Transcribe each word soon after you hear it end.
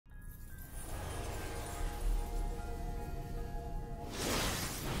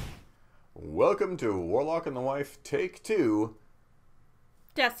Welcome to Warlock and the Wife, Take 2.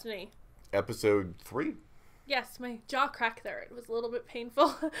 Destiny. Episode 3. Yes, my jaw cracked there. It was a little bit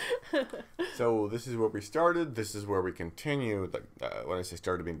painful. So this is where we started. This is where we continue. When I say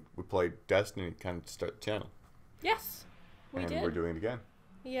started, I mean we played Destiny, kind of start the channel. Yes, we did. And we're doing it again.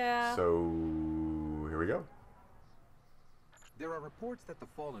 Yeah. So here we go. There are reports that the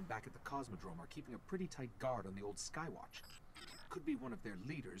Fallen back at the Cosmodrome are keeping a pretty tight guard on the old Skywatch. Could be one of their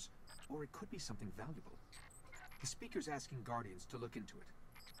leaders, or it could be something valuable. The speaker's asking Guardians to look into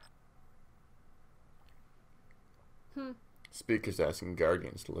it. Speaker's asking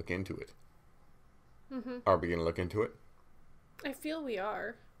Guardians to look into it. Mm-hmm. Are we going to look into it? I feel we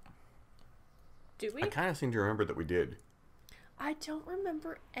are. Do we? I kind of seem to remember that we did. I don't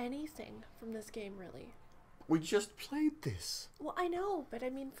remember anything from this game, really. We just played this. Well, I know, but I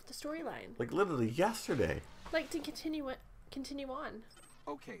mean for the storyline. Like literally yesterday. Like to continue on.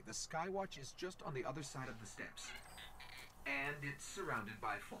 Okay, the Skywatch is just on the other side of the steps. And it's surrounded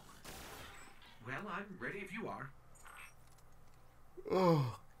by Fallen. Well, I'm ready if you are.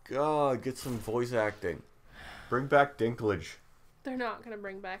 Oh, God, get some voice acting. Bring back Dinklage. They're not going to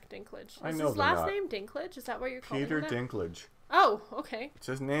bring back Dinklage. I Is know his they're last not. name Dinklage? Is that what you're calling Peter him? Dinklage. Oh, okay. It's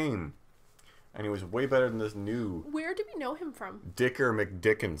his name. And he was way better than this new Where do we know him from? Dicker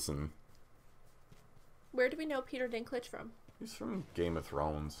McDickinson. Where do we know Peter Dinklage from? He's from Game of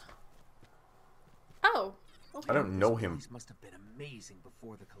Thrones. Oh, okay. I don't know him. This place must have been amazing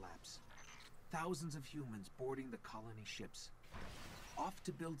before the collapse. Thousands of humans boarding the colony ships. Off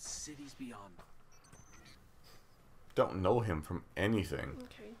to build cities beyond. Don't know him from anything.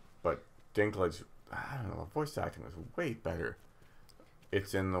 Okay. But Dinklage, I don't know, voice acting was way better.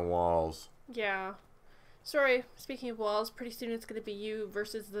 It's in the walls. Yeah. Sorry, speaking of walls, pretty soon it's going to be you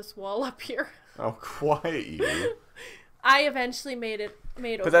versus this wall up here. Oh, quiet you. I eventually made over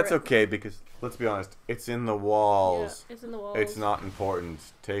But that's it. okay because, let's be honest, it's in the walls. Yeah, it's in the walls. It's not important.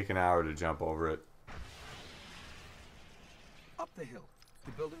 Take an hour to jump over it. Up the hill.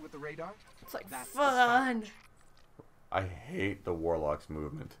 The building with the radar? It's like That's the fun. I hate the Warlock's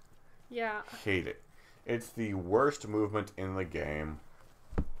movement. Yeah. Hate it. It's the worst movement in the game.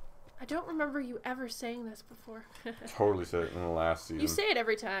 I don't remember you ever saying this before. Totally said it in the last season. You say it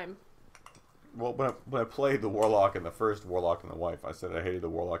every time. Well, when I played the Warlock in the first Warlock and the Wife, I said I hated the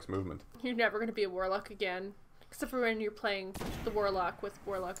Warlock's movement. You're never going to be a warlock again. Except for when you're playing the warlock with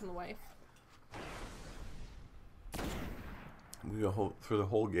Warlock and the Wife. We go through the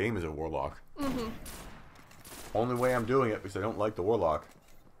whole game as a Warlock. Mm-hmm. Only way I'm doing it because I don't like the Warlock.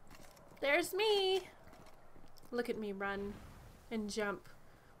 There's me. Look at me run and jump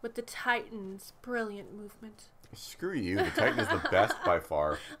with the Titan's brilliant movement. Screw you. The Titan is the best by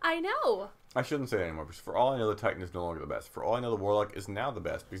far. I know. I shouldn't say that anymore because for all I know, the Titan is no longer the best. For all I know, the Warlock is now the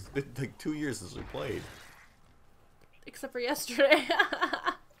best because it's been like 2 years since we played. Except for yesterday.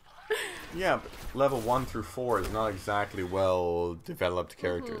 Yeah, but level 1 through 4 is not exactly well developed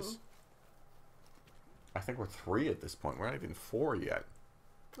characters. I think we're 3 at this point. We're not even 4 yet.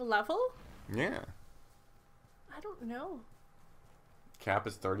 Level? Yeah. I don't know. Cap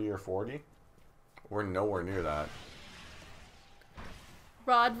is 30 or 40. We're nowhere near that.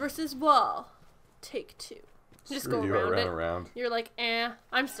 Rod versus wall. Take 2. Just Screw go you, around I ran it. around. You're like,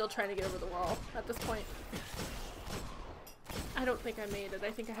 I'm still trying to get over the wall at this point. I don't think I made it. I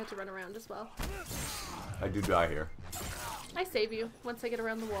think I had to run around as well. I do die here. I save you once I get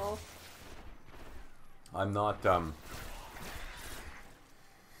around the wall. I'm not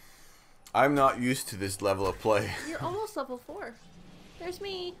used to this level of play. You're almost level 4. There's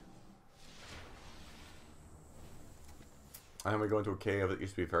me. And we go into a cave that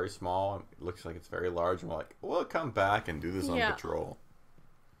used to be very small. And it looks like it's very large. And we're like, we'll come back and do this on Yeah. patrol.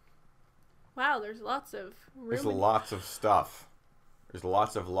 Wow, there's lots of room. There's lots of stuff. There's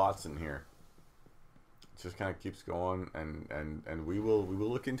lots of lots in here. It just kind of keeps going, and we will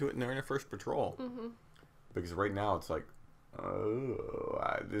look into it during our first patrol. Mm-hmm. Because right now it's like, oh,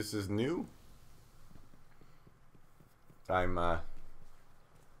 this is new. I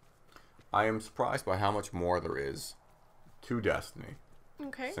am surprised by how much more there is to Destiny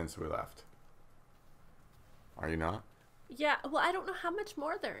Okay. since we left. Are you not? Yeah, well, I don't know how much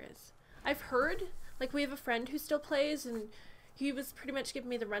more there is. I've heard, like, we have a friend who still plays, and he was pretty much giving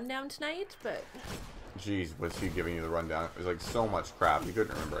me the rundown tonight, but... Jeez, was he giving you the rundown? It was like so much crap. You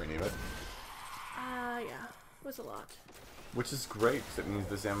couldn't remember any of it. yeah, it was a lot. Which is great, because it means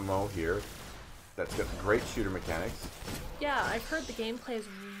this MMO here, that's got great shooter mechanics. Yeah, I've heard the gameplay is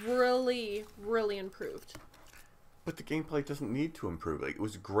really, really improved. But the gameplay doesn't need to improve. Like, it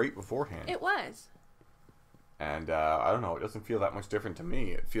was great beforehand. It was. And I don't know, it doesn't feel that much different to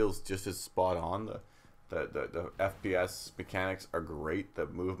me. It feels just as spot on. The FPS mechanics are great. The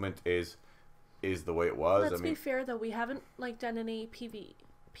movement is the way it was. Let's be fair though, we haven't like done any PvP.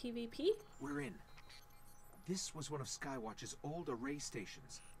 We're in. This was one of Skywatch's old array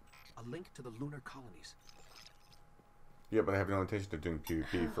stations, a link to the lunar colonies. Yeah, but I have no intention of doing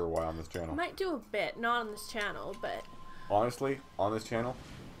PvP for a while on this channel. Might do a bit, not on this channel, but Honestly, on this channel,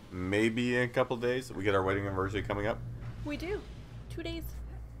 maybe in a couple days. We get our wedding anniversary coming up. we do. 2 days.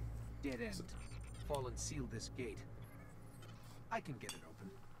 Dead end. Fallen sealed this gate. I can get it open.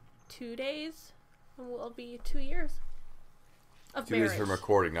 2 days, and we'll be 2 years of 2 marriage. days from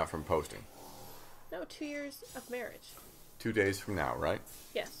recording, not from posting. No, 2 years of marriage. 2 days from now, right?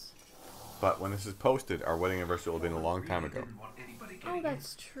 Yes. But when this is posted, our wedding anniversary will have been a long time ago. Oh,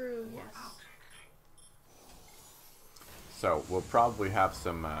 that's true. Yes. So we'll probably have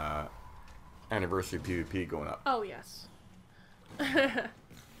some anniversary PvP going up. Oh yes.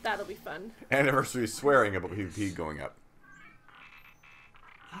 That'll be fun. Anniversary swearing about PvP going up.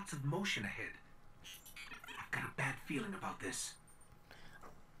 Lots of motion ahead. I've got a bad feeling about this.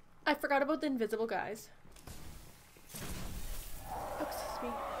 I forgot about the invisible guys. Oh, excuse me.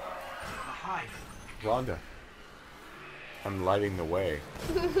 A hive. Rhonda, I'm lighting the way.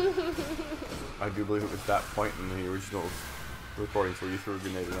 I do believe it was that point in the original recordings where you threw a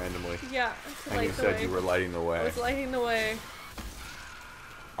grenade randomly. Yeah, to And light you the said way. you were lighting the I way. was lighting the way.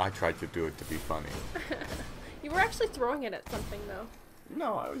 I tried to do it to be funny. You were actually throwing it at something though.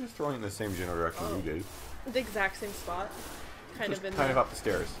 No, I was just throwing it in the same general direction you did. The exact same spot. Kind Just of in kind there. of up the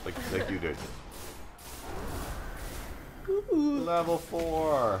stairs, like you did. Ooh, Level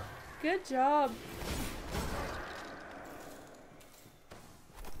 4. good job.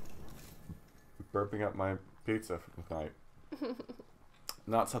 Burping up my pizza tonight.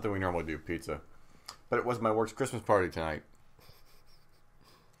 Not something we normally do, pizza. But it was my work's Christmas party tonight.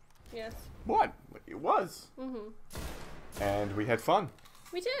 Yes. What? It was. And we had fun.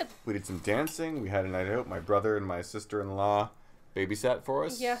 We did. We did some dancing. We had a night out. My brother and my sister-in-law babysat for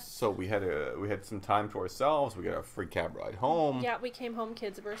us. Yes. So we had some time to ourselves. We got a free cab ride home. Yeah, we came home,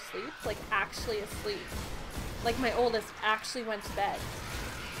 kids were asleep. Like, actually asleep. Like, my oldest actually went to bed.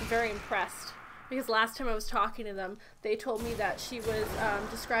 I'm very impressed. Because last time I was talking to them, they told me that she was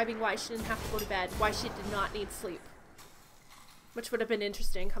describing why she didn't have to go to bed, why she did not need sleep. Which would have been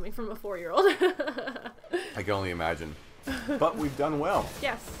interesting coming from a 4-year-old. I can only imagine. But we've done well.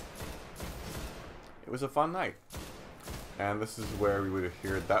 Yes. It was a fun night. And this is where we would have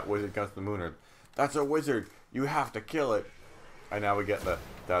heard that wizard comes to the moon, or that's a wizard, you have to kill it. And now we get the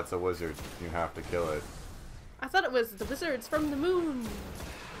that's a wizard, you have to kill it. I thought it was the wizards from the moon.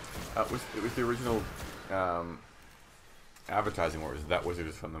 It was the original advertising words. That wizard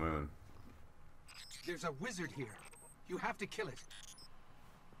is from the moon. There's a wizard here. You have to kill it.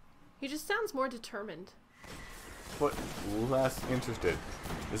 He just sounds more determined. But less interested.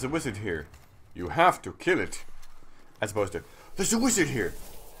 There's a wizard here. You have to kill it. As opposed to, there's a wizard here.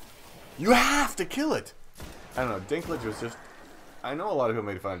 You have to kill it. I don't know. Dinklage was just. I know a lot of people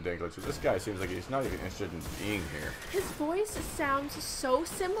made fun of Dinklage, but this guy seems like he's not even interested in being here. His voice sounds so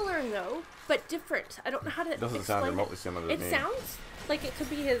similar though, but different. I don't know how to It doesn't explain sound remotely similar to it. me. It sounds like it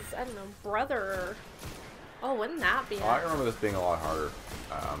could be his, I don't know, brother or... Oh, wouldn't that be I remember this being a lot harder.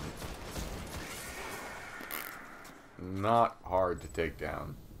 Not hard to take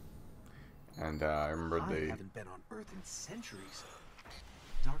down. And I remember I haven't been on Earth in centuries.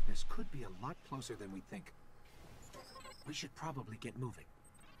 Darkness could be a lot closer than we think. We should probably get moving.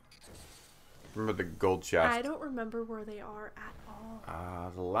 remember the gold chest. I don't remember where they are at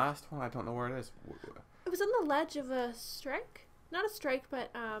all. The last one, I don't know where it is. It was on the ledge of a strike? Not a strike,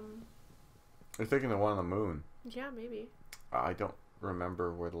 but, You're thinking the one on the moon. yeah, maybe. I don't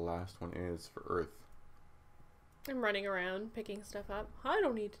remember where the last one is for Earth. I'm running around, picking stuff up. I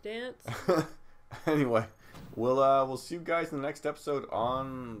don't need to dance. Anyway, we'll see you guys in the next episode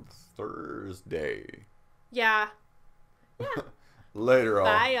on Thursday. Yeah. Later, all.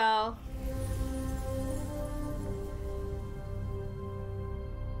 Bye, y'all.